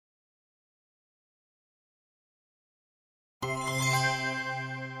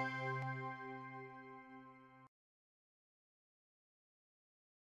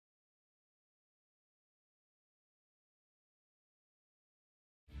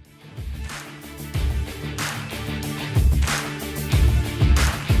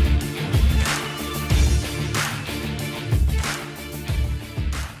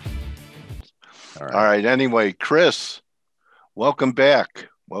All All right. right. Anyway, Chris, welcome back.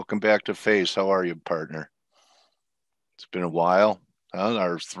 Welcome back to Face. How are you, partner? It's been a while.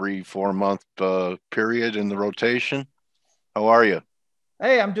 Our 3, 4 month period in the rotation. How are you?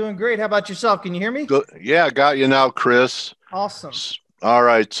 Hey, I'm doing great. How about yourself? Can you hear me? Good. Yeah, got you now, Chris. Awesome. All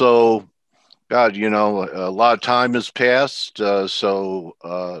right. So, God, a lot of time has passed. You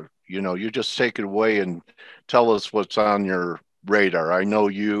just take it away and tell us what's on your radar. I know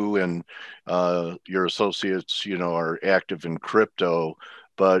you and your associates, are active in crypto,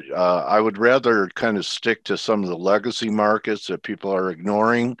 but I would rather kind of stick to some of the legacy markets that people are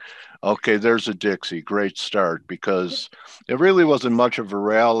ignoring. Okay, there's a Dixie. Great start because it really wasn't much of a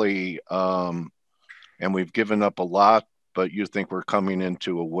rally, and we've given up a lot, but you think we're coming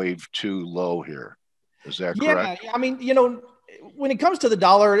into a wave two low here. Is that Yeah, correct? I mean, when it comes to the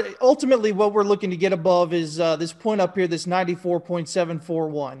dollar, ultimately what we're looking to get above is this point up here, this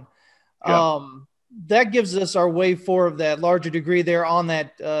 94.741. Yeah. That gives us our wave four of that larger degree there on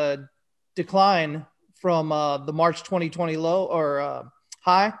that decline from the March 2020 low or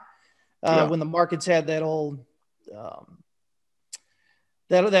high Yeah. when the markets had that old um,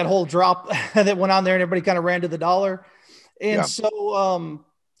 that whole drop that went on there and everybody kind of ran to the dollar. And Yeah. so,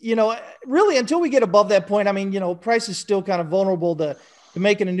 really until we get above that point, I mean, price is still kind of vulnerable to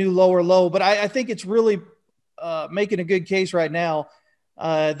making a new lower low, but I think it's really making a good case right now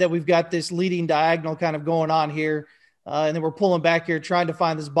that we've got this leading diagonal kind of going on here. And then we're pulling back here, trying to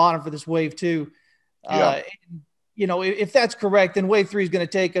find this bottom for this wave two. Yeah. And, if that's correct, then wave three is going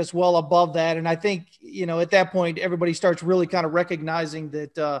to take us well above that. And I think, at that point, everybody starts really kind of recognizing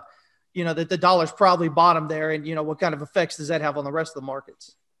that, that the dollar's probably bottomed there. And, what kind of effects does that have on the rest of the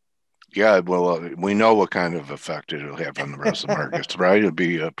markets? Yeah, well, we know what kind of effect it'll have on the rest of the markets, right? It'll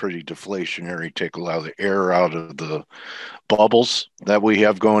be a pretty deflationary, take a lot of the air out of the bubbles that we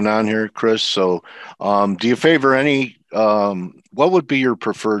have going on here, Chris. So, do you favor any? What would be your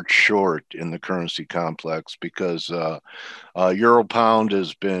preferred short in the currency complex? Because Euro pound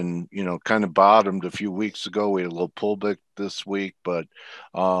has been, kind of bottomed a few weeks ago. We had a little pullback this week, but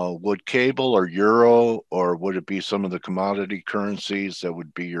would cable or euro, or would it be some of the commodity currencies that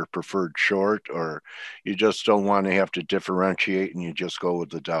would be your preferred short, or you just don't want to have to differentiate and you just go with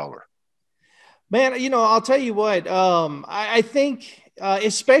the dollar? Man, I'll tell you what, I think,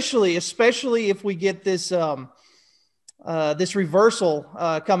 especially if we get this, this reversal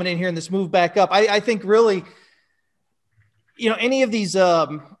coming in here and this move back up, I think really, any of these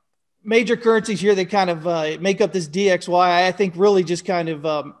major currencies here that kind of make up this DXY, I think really just kind of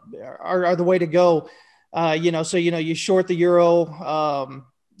are the way to go. You short the euro,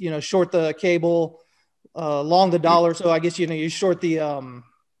 short the cable, long the dollar. So I guess, you short the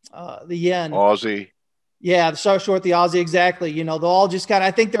yen. Aussie. Yeah, so short the Aussie, exactly. They'll all just kind of,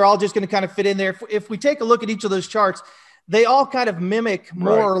 I think they're all just going to kind of fit in there. If we take a look at each of those charts, they all kind of mimic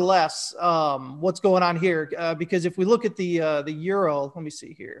more Right. or less what's going on here. Because if we look at the euro, let me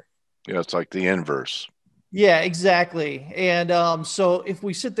see here. Yeah, it's like the inverse. Yeah, exactly. And so if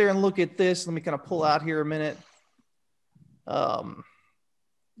we sit there and look at this, let me kind of pull out here a minute.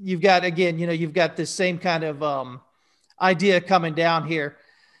 You've got, again, you've got this same kind of idea coming down here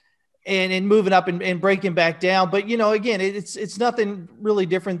and moving up and breaking back down. But, again, it's nothing really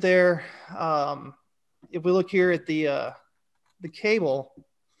different there. If we look here at the cable,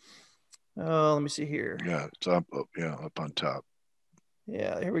 let me see here. Yeah, it's up, up on top.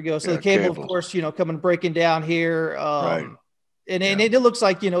 Yeah, here we go. So Yeah, the cable, of cables. course, coming breaking down here. Right. And Yeah. it looks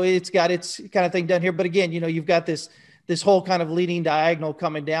like, it's got its kind of thing done here. But again, you've got this whole kind of leading diagonal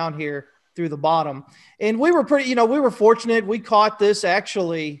coming down here through the bottom. And we were pretty, we were fortunate. We caught this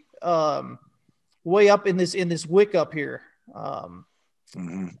actually way up in this wick up here.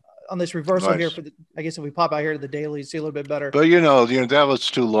 On this reversal here Nice. for I guess if we pop out here to the daily, see a little bit better. But that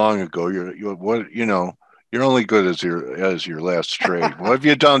was too long ago. You're only good as your last trade. What have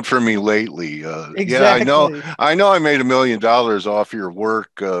you done for me lately? Yeah, Exactly. I know I made $1 million off your work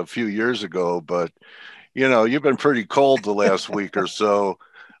a few years ago, but you've been pretty cold the last week or so.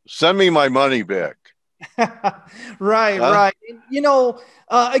 Send me my money back. Right, Huh? right.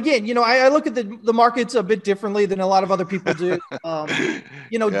 Again, I look at the markets a bit differently than a lot of other people do.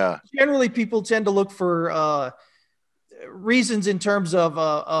 Yeah. Generally people tend to look for reasons in terms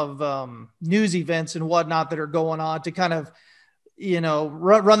of news events and whatnot that are going on to kind of,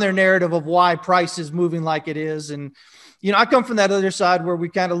 run their narrative of why price is moving like it is. And, I come from that other side where we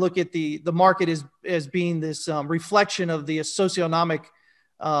kind of look at the market as being this reflection of the socioeconomic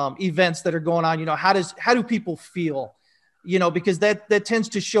events that are going on. How do people feel? Because that tends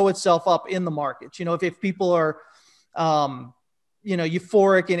to show itself up in the markets. If people are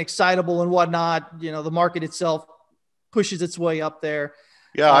euphoric and excitable and whatnot, the market itself pushes its way up there.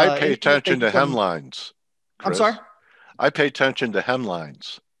 Yeah, I pay And if they attention to become, hemlines, I'm sorry. Chris. I pay attention to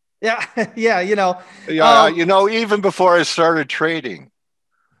hemlines. Yeah. Yeah. Yeah, even before I started trading,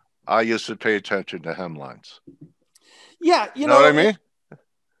 I used to pay attention to hemlines. Yeah. You know what I mean?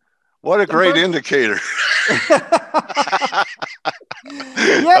 What a I'm great sorry. indicator. Yeah.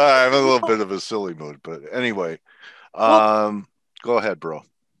 I'm a little bit of a silly mood, but anyway, Well, go ahead, bro.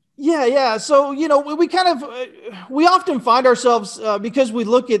 yeah, yeah. So, we kind of, we often find ourselves, because we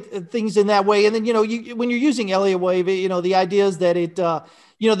look at things in that way. And then, when you're using Elliott wave, the idea is that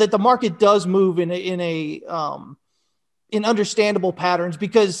that the market does move in understandable patterns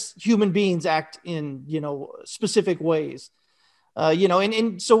because human beings act in, specific ways.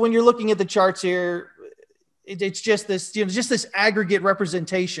 And so when you're looking at the charts here, it's just this, just this aggregate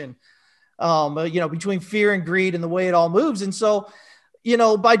representation, between fear and greed and the way it all moves. And so,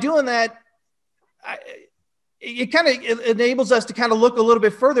 by doing that, it kind of enables us to kind of look a little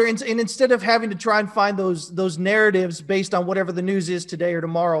bit further. And instead of having to try and find those narratives based on whatever the news is today or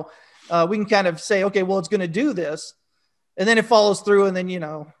tomorrow, we can kind of say, okay, well, it's going to do this. And then it follows through. And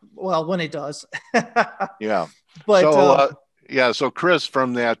then, well, when it does. Yeah. But so Chris,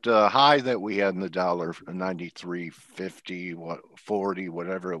 from that high that we had in the dollar, 93.50, 40,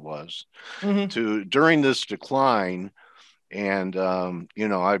 whatever it was, to during this decline, and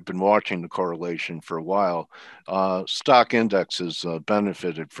I've been watching the correlation for a while. Stock indexes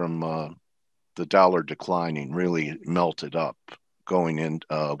benefited from the dollar declining, really melted up going in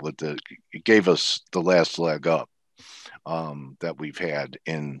it gave us the last leg up that we've had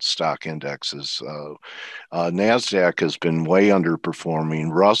in stock indexes. NASDAQ has been way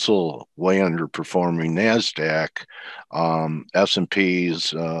underperforming. Russell way underperforming NASDAQ.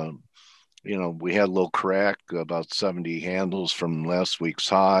 S&Ps, we had a little crack, about 70 handles from last week's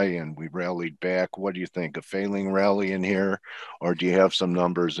high, and we rallied back. What do you think? A failing rally in here, or do you have some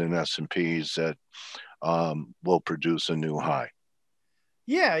numbers in S&Ps that will produce a new high?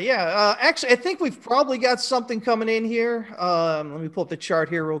 Yeah, yeah. Actually, I think we've probably got something coming in here. Let me pull up the chart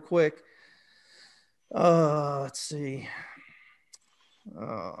here real quick. Let's see.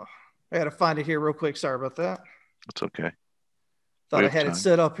 I got to find it here real quick. Sorry about that. That's okay. Thought I had it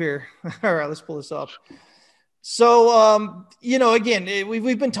set up here. All right, let's pull this up. So, again,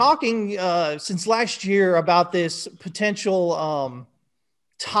 we've been talking since last year about this potential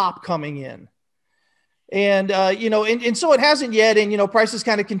top coming in. And, and so it hasn't yet. And, prices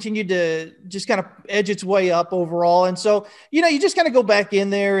kind of continue to just kind of edge its way up overall. And so, you just kind of go back in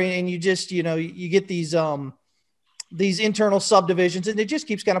there and you just, you get these internal subdivisions and it just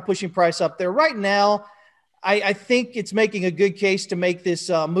keeps kind of pushing price up there. Right now, I think it's making a good case to make this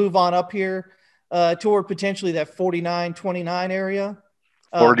move on up here toward potentially that 49.29 area.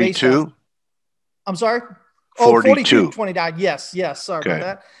 42? I'm sorry? 42. 42.29. Yes. Sorry about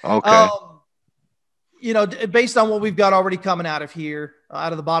that. Okay. Based on what we've got already coming out of here,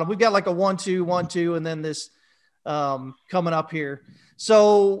 out of the bottom, we've got like a 1-2, 1-2, and then this coming up here.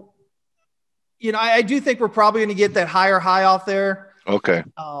 So, I do think we're probably going to get that higher high off there. Okay.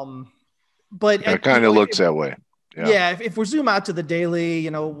 But it kind of looks that way. Yeah. If we zoom out to the daily,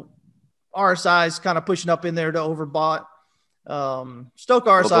 RSI is kind of pushing up in there to overbought. Stoke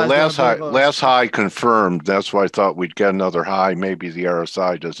RSI. Well, the last high confirmed. That's why I thought we'd get another high. Maybe the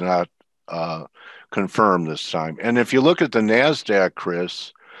RSI does not confirm this time. And if you look at the NASDAQ,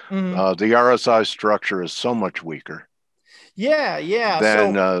 Chris, the RSI structure is so much weaker. Yeah.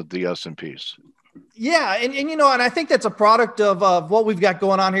 Than the S&Ps. Yeah. And I think that's a product of what we've got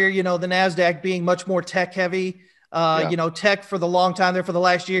going on here. The NASDAQ being much more tech heavy, tech for the long time there for the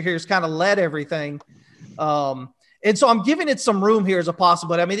last year here has kind of led everything. And so I'm giving it some room here as a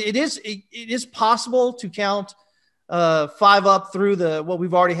possibility. I mean, it is possible to count 5 up through what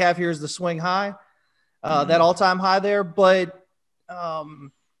we've already have here is the swing high, that all-time high there. But,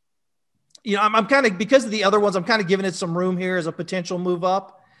 I'm kind of, because of the other ones, I'm kind of giving it some room here as a potential move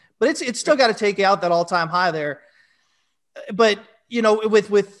up. But it's still got to take out that all-time high there. But with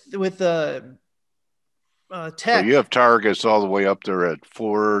tech, so you have targets all the way up there at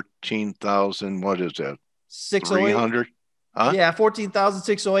 14,000. What is that? 300. Huh? Yeah,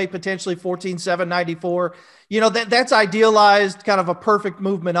 14,608, potentially 14,794. That's idealized, kind of a perfect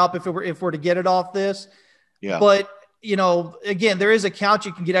movement up if we're to get it off this. Yeah. But again, there is a count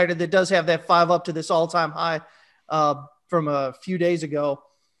you can get out of it that does have that 5 up to this all-time high from a few days ago.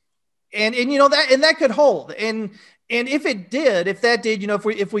 And that could hold. And if that did,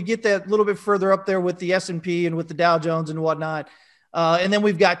 if we get that little bit further up there with the S&P and with the Dow Jones and whatnot, And then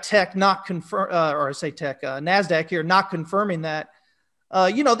we've got tech not confirm, or I say tech, NASDAQ here not confirming that.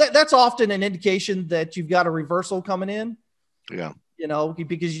 That's often an indication that you've got a reversal coming in. Yeah.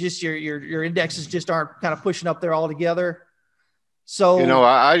 Because your indexes just aren't kind of pushing up there altogether. So,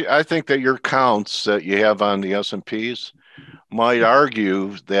 I think that your counts that you have on the S&Ps might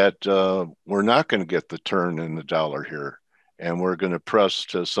argue that we're not going to get the turn in the dollar here, and we're going to press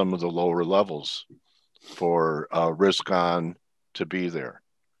to some of the lower levels for risk on to be there,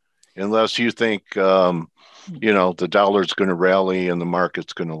 unless you think the dollar's going to rally and the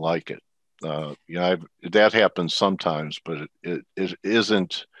market's going to like it. That happens sometimes, but it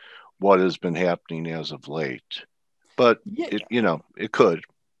isn't what has been happening as of late. But it could.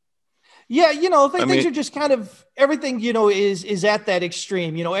 Yeah, things are just kind of everything, is at that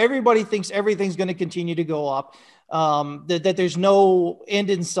extreme. Everybody thinks everything's going to continue to go up. That there's no end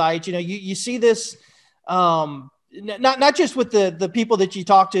in sight. You see this, not just with the people that you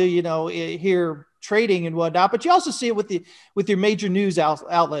talk to, here trading and whatnot, but you also see it with your major news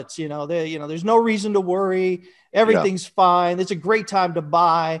outlets. There's no reason to worry. Everything's fine. It's a great time to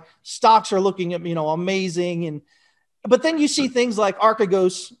buy. Stocks are looking amazing. But then you see things like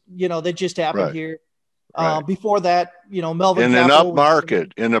Archegos, that just happened here. Before that, Melvin in Capital an up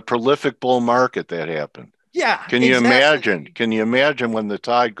market, in a prolific bull market, that happened. Yeah. Can you imagine? Can you imagine when the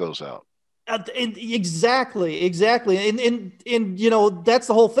tide goes out? Exactly. And that's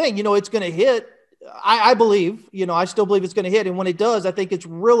the whole thing. It's going to hit. I believe. I still believe it's going to hit. And when it does, I think it's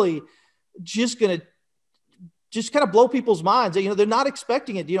really just going to just kind of blow people's minds. They're not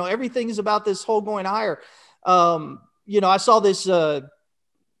expecting it. Everything is about this whole going higher. I saw this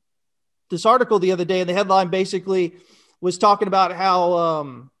article the other day, and the headline basically was talking about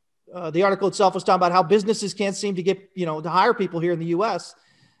how the article itself was talking about how businesses can't seem to get to hire people here in the U.S.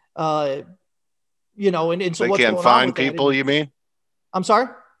 And so they can't find people. You mean? I'm sorry.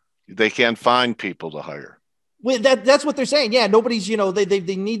 They can't find people to hire. Well, that's what they're saying. Yeah, nobody's.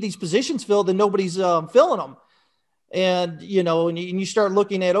 They need these positions filled, and nobody's filling them. And and you start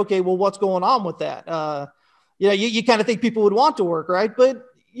looking at, okay, well, what's going on with that? You kind of think people would want to work, right? But,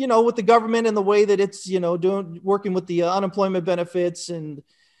 with the government and the way that it's, working with the unemployment benefits and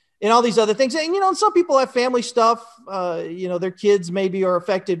all these other things. And, some people have family stuff, their kids maybe are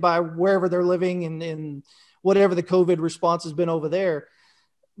affected by wherever they're living and whatever the COVID response has been over there.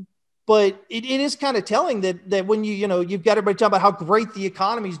 But it is kind of telling that when you've got everybody talking about how great the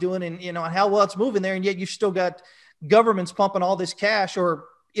economy's doing and how well it's moving there. And yet you've still got governments pumping all this cash, or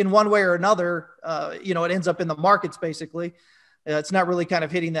in one way or another, it ends up in the markets, basically. It's not really kind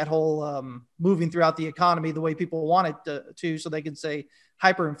of hitting that whole moving throughout the economy the way people want it to, so they can say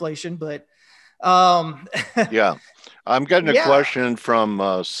hyperinflation. But yeah, I'm getting a question from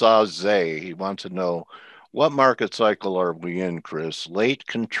Saze. He wants to know, what market cycle are we in, Chris? Late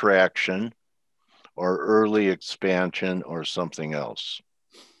contraction or early expansion or something else?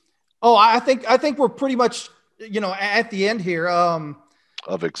 Oh, I think we're pretty much, at the end here.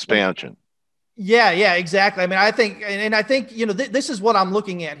 Of expansion. Yeah, exactly. I mean, I think this is what I'm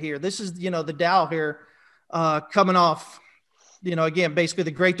looking at here. This is, the Dow here coming off, again, basically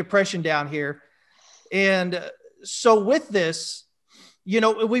the Great Depression down here. And so with this,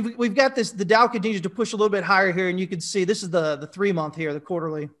 we've got this, the Dow continues to push a little bit higher here. And you can see, this is the 3-month here, the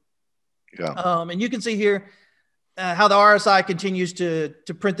quarterly. Yeah. And you can see here how the RSI continues to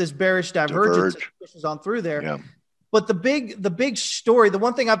print this bearish divergence that pushes on through there. Yeah. But the big story, the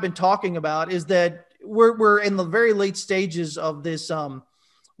one thing I've been talking about is that we're in the very late stages of this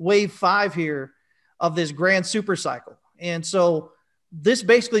wave 5 here of this grand super cycle. And so this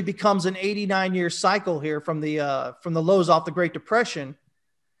basically becomes an 89-year cycle here from the lows off the Great Depression.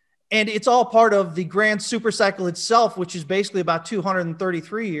 And it's all part of the grand super cycle itself, which is basically about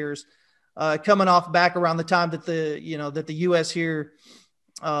 233 years, coming off back around the time that the U.S. here,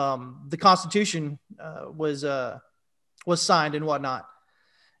 the Constitution was signed and whatnot.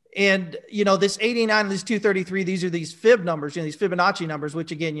 And, this 89 and this 233, these are these fib numbers, these Fibonacci numbers,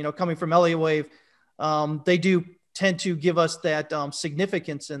 which again, coming from Elliott wave, they do tend to give us that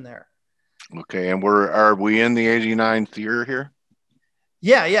significance in there. Okay. And are we in the 89th year here?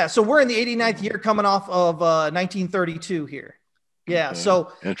 Yeah. So we're in the 89th year coming off of 1932 here. Yeah. Okay.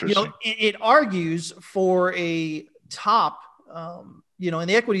 So, it argues for a top, in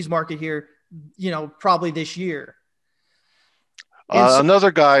the equities market here, probably this year.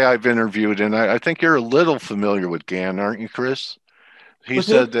 Another guy I've interviewed, and I think you're a little familiar with Gann, aren't you, Chris? He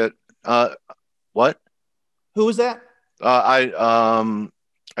said that, what? Who was that?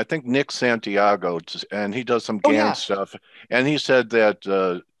 I think Nick Santiago, and he does some Gann stuff. And he said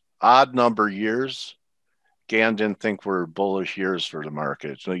that odd number years Gann didn't think we're bullish years for the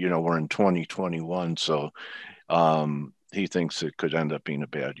market. So, we're in 2021. So he thinks it could end up being a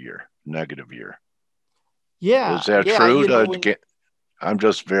bad year, negative year. Yeah. Is that Yeah. true? I'm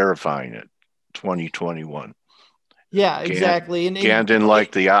just verifying it. 2021. Yeah, Gann, exactly. Gann didn't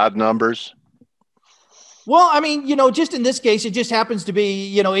like the odd numbers. Well, I mean, just in this case, it just happens to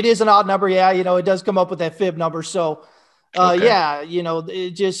be, it is an odd number. Yeah. It does come up with that fib number. So, Okay. yeah,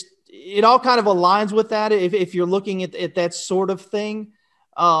 it all kind of aligns with that. If you're looking at that sort of thing.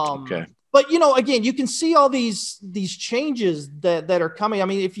 Okay. But, again, you can see all these changes that are coming. I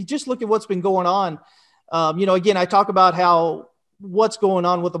mean, if you just look at what's been going on, again, I talk about how what's going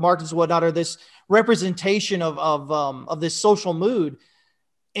on with the markets and whatnot, or this representation of this social mood.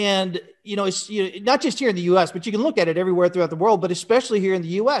 And, it's not just here in the US, but you can look at it everywhere throughout the world, but especially here in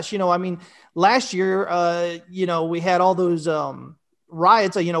the US. I mean, last year, we had all those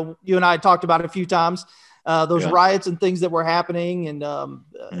riots, you and I talked about it a few times, those riots and things that were happening. And,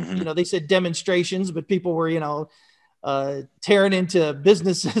 they said demonstrations, but people were, tearing into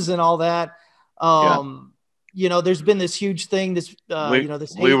businesses and all that. There's been this huge thing, this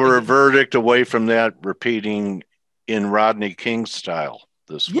we were a verdict away from that repeating in Rodney King's style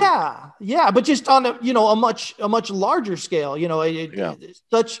this week. Yeah, but just on a much larger scale.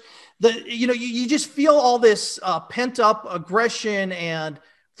 Such the you just feel all this pent up aggression and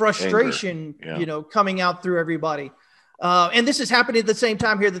frustration, coming out through everybody. And this is happening at the same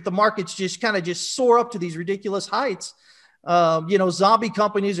time here that the markets just soar up to these ridiculous heights. Zombie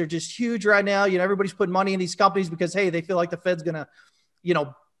companies are just huge right now. Everybody's putting money in these companies because, hey, they feel like the Fed's going to,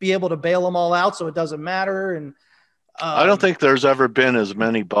 be able to bail them all out. So it doesn't matter. And I don't think there's ever been as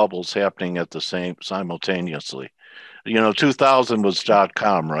many bubbles happening at the same simultaneously. 2000 was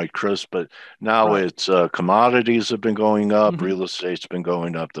 .com, right, Chris? But now it's commodities have been going up, real estate's been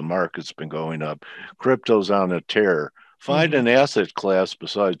going up, the market's been going up, crypto's on a tear. Find an asset class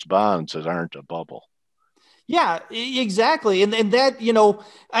besides bonds that aren't a bubble. Yeah, exactly. And that,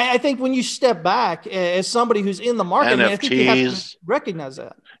 I think when you step back as somebody who's in the market, NFTs, I think you have to recognize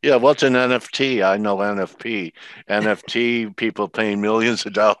that. Yeah, what's an NFT? I know NFP. NFT, people paying millions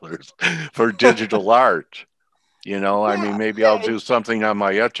of dollars for digital art. I mean, maybe I'll do something on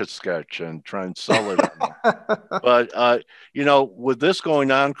my Etch-a-Sketch and try and sell it on there. But, with this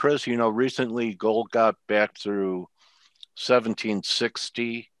going on, Chris, recently gold got back through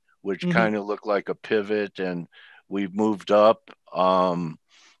 1760, which kind of looked like a pivot, and we've moved up.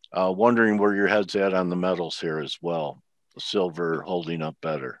 Wondering where your head's at on the metals here as well. Silver holding up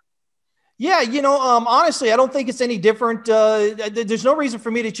better. Yeah, honestly, I don't think it's any different. There's no reason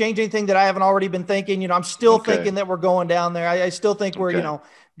for me to change anything that I haven't already been thinking. I'm still thinking that we're going down there. I still think we're,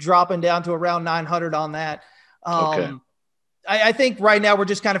 dropping down to around 900 on that. I think right now we're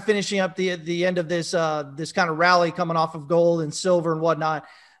just kind of finishing up the end of this kind of rally coming off of gold and silver and whatnot.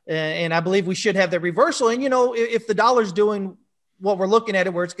 And I believe we should have that reversal. And, if the dollar's doing what we're looking at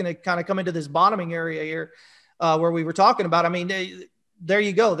it, where it's going to kind of come into this bottoming area here, where we were talking about, I mean, there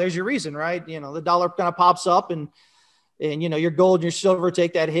you go. There's your reason, right? The dollar kind of pops up and your gold and your silver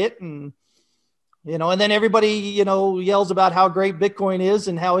take that hit, and and then everybody, yells about how great Bitcoin is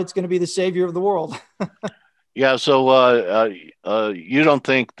and how it's going to be the savior of the world. Yeah. So you don't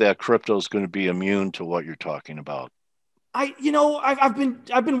think that crypto is going to be immune to what you're talking about? I've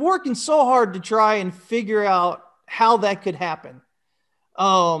been working so hard to try and figure out how that could happen.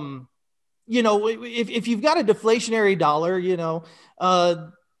 If you've got a deflationary dollar,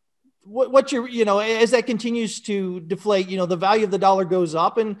 what you're, as that continues to deflate, the value of the dollar goes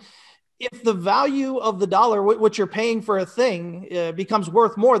up. And if the value of the dollar, what you're paying for a thing becomes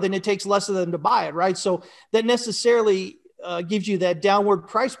worth more, then it takes less of them to buy it. Right. So that necessarily gives you that downward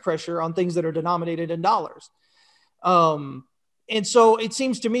price pressure on things that are denominated in dollars. And so it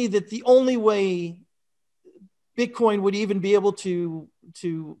seems to me that the only way Bitcoin would even be able to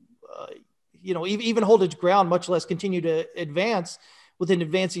even hold its ground, much less continue to advance with an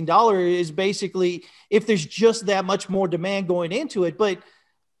advancing dollar, is basically if there's just that much more demand going into it. But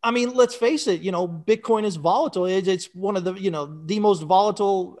I mean, let's face it, Bitcoin is volatile. It's one of the, the most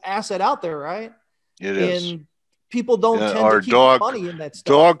volatile asset out there, right? It is. And people don't tend to keep money in that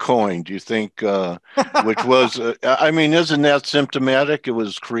stuff. Dog coin, do you think, which was, isn't that symptomatic? It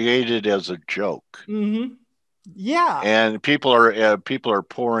was created as a joke. Mm-hmm. Yeah. And people are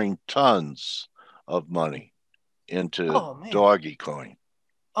pouring tons of money into doggy coin.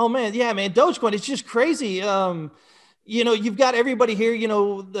 Oh man. Yeah, man. Dogecoin. It's just crazy. You've got everybody here,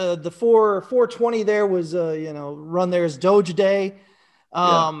 the 420 there was, run there as Doge Day.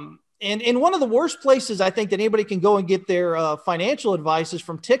 And one of the worst places I think that anybody can go and get their financial advice is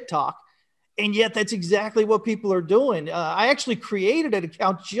from TikTok. And yet that's exactly what people are doing. I actually created an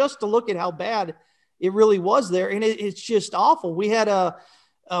account just to look at how bad it really was there. And it's just awful. We had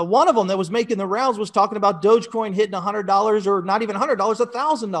one of them that was making the rounds was talking about Dogecoin hitting $100 or not even $100,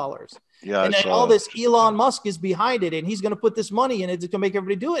 $1,000. Yeah, And then all this Elon Musk is behind it and he's going to put this money in it to make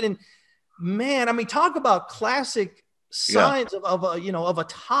everybody do it. And man, I mean, talk about classic signs of a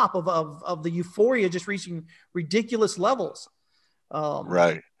top of the euphoria just reaching ridiculous levels.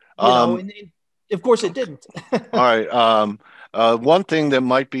 Right. And of course it didn't. All right. One thing that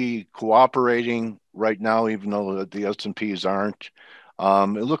might be cooperating right now, even though the S&Ps aren't,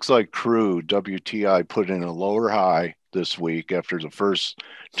 it looks like crude WTI put in a lower high this week after the first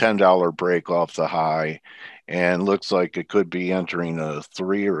 $10 break off the high, and looks like it could be entering a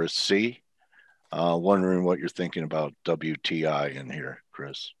 3 or a C. Wondering what you're thinking about WTI in here,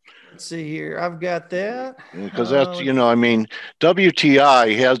 Chris. Let's see here. I've got that. Because that's, I mean,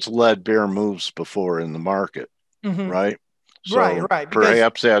 WTI has led bear moves before in the market, right? So right.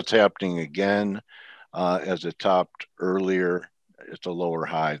 Perhaps that's happening again as it topped earlier. It's a lower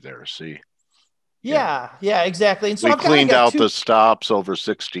high there, see? Yeah, exactly. And so we cleaned out the stops over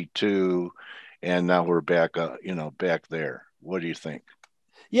 62, and now we're back, back there. What do you think?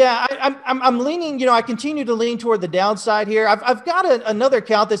 Yeah, I'm leaning, I continue to lean toward the downside here. I've got another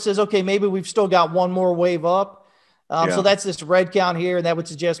count that says, okay, maybe we've still got one more wave up. So that's this red count here. And that would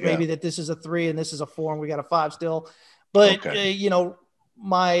suggest maybe that this is a 3 and this is a 4 and we got a 5 still. But,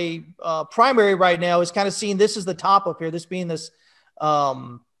 my primary right now is kind of seeing this is the top up here, this being this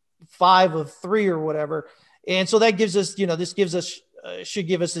 5 of 3 or whatever. And so that gives us, this gives us, should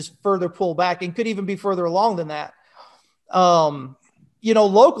give us this further pullback and could even be further along than that.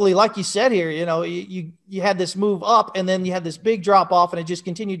 Locally, like you said here, you had this move up and then you had this big drop off and it just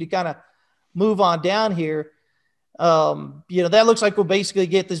continued to kind of move on down here. That looks like we'll basically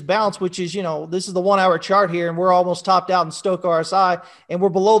get this bounce, which is, this is the 1 hour chart here and we're almost topped out in Stochastic RSI and we're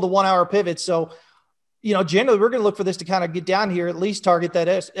below the 1 hour pivot. So, generally we're going to look for this to kind of get down here, at least target that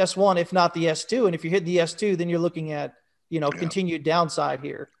S1, if not the S2. And if you hit the S2, then you're looking at, continued downside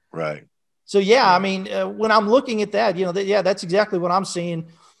here. Right. So, I mean, when I'm looking at that, that's exactly what I'm seeing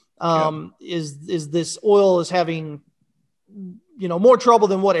is this oil is having, more trouble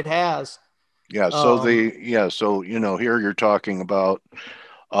than what it has. Yeah. So here you're talking about,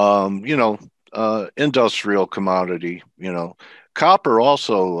 industrial commodity, copper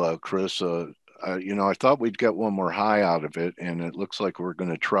also, Chris, I thought we'd get one more high out of it and it looks like we're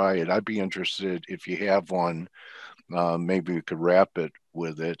going to try it. I'd be interested if you have one, maybe we could wrap it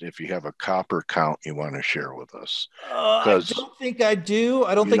with it if you have a copper count you want to share with us. I don't think I do.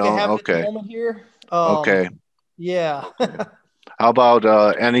 I don't think I have it at the moment here. Okay. Yeah. Okay. How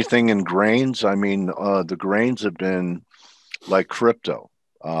about anything in grains? I mean, the grains have been like crypto.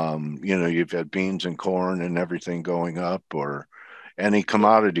 You've had beans and corn and everything going up, or any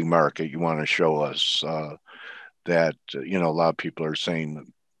commodity market you want to show us that, a lot of people are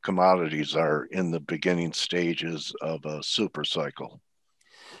saying commodities are in the beginning stages of a super cycle.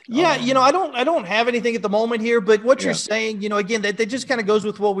 Yeah, I don't have anything at the moment here, but what you're saying, again, that just kind of goes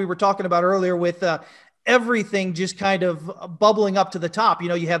with what we were talking about earlier with everything just kind of bubbling up to the top.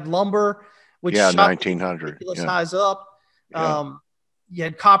 You had lumber, which shot 1900 highs up. You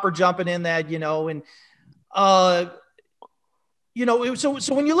had copper jumping in that, and so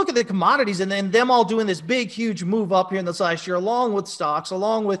when you look at the commodities and then them all doing this big, huge move up here in this last year, along with stocks,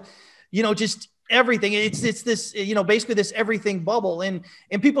 along with, just everything, it's this, basically this everything bubble. And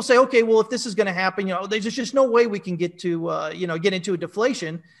people say, okay, well, if this is going to happen, there's just no way we can get to, get into a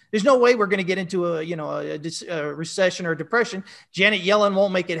deflation. There's no way we're going to get into a recession or depression. Janet Yellen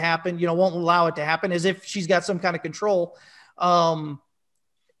won't make it happen, won't allow it to happen, as if she's got some kind of control. But,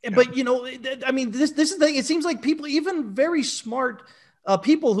 I mean, this is the thing. It seems like people, even very smart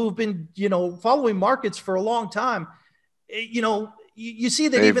people who've been, following markets for a long time, you see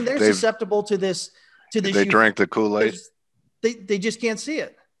that even they're susceptible to this. They drank the Kool-Aid. They just can't see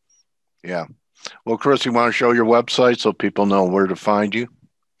it. Yeah. Well, Chris, you want to show your website so people know where to find you?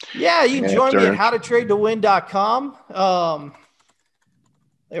 Yeah, you can join me at howtotradetowin.com.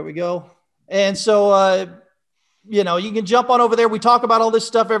 There we go. And so, you can jump on over there. We talk about all this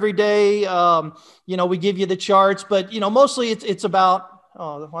stuff every day. We give you the charts, but, mostly it's about,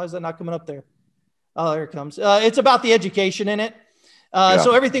 why is that not coming up there? Oh, there it comes. It's about the education in it.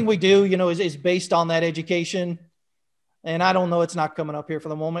 So everything we do, is based on that education. And I don't know, it's not coming up here for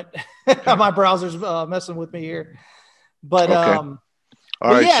the moment. My browser's messing with me here. But, all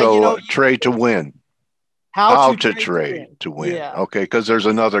right. Trade to win. How How to to trade to trade win. to win. Yeah. Okay, because there's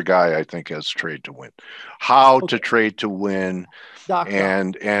another guy I think has trade to win. How to Okay. trade to win, .com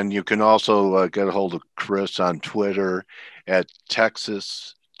and you can also get a hold of Chris on Twitter at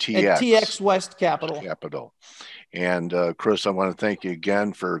Texas at TX TX West Capital. Capital. And Chris, I want to thank you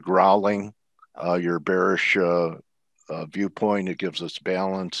again for growling your bearish viewpoint. It gives us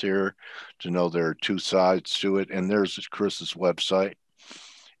balance here to know there are two sides to it. And there's Chris's website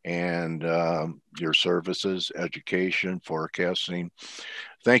and your services, education, forecasting.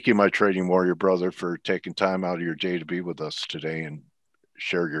 Thank you, my trading warrior brother, for taking time out of your day to be with us today and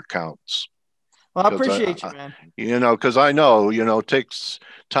share your counts. Well, I Because appreciate you, man. because I know, it takes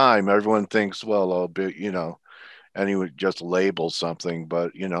time. Everyone thinks, well, I'll be, and he would just label something.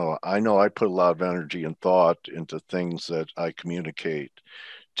 But, I know I put a lot of energy and thought into things that I communicate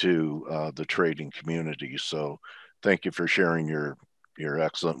to the trading community. So thank you for sharing your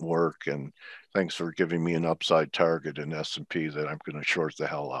excellent work, and thanks for giving me an upside target in S&P that I'm going to short the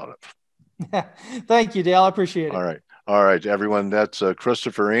hell out of. Thank you, Dale. I appreciate All it. right. All right, everyone. That's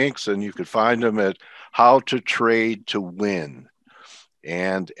Christopher Inks, and you can find him at How to Trade to Win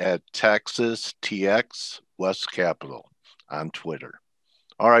and at Texas TX West Capital on Twitter.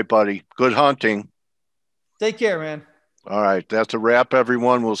 All right, buddy. Good hunting. Take care, man. All right. That's a wrap,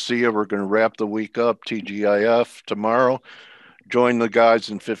 everyone. We'll see you. We're going to wrap the week up, TGIF, tomorrow. Join the guys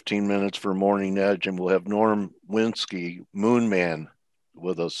in 15 minutes for Morning Edge, and we'll have Norm Winsky, Moonman,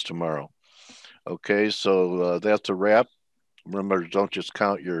 with us tomorrow. Okay, so that's a wrap. Remember, don't just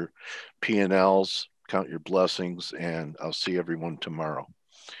count your P&Ls, count your blessings, and I'll see everyone tomorrow.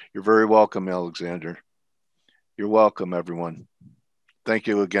 You're very welcome, Alexander. You're welcome, everyone. Thank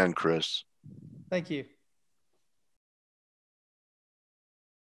you again, Chris. Thank you.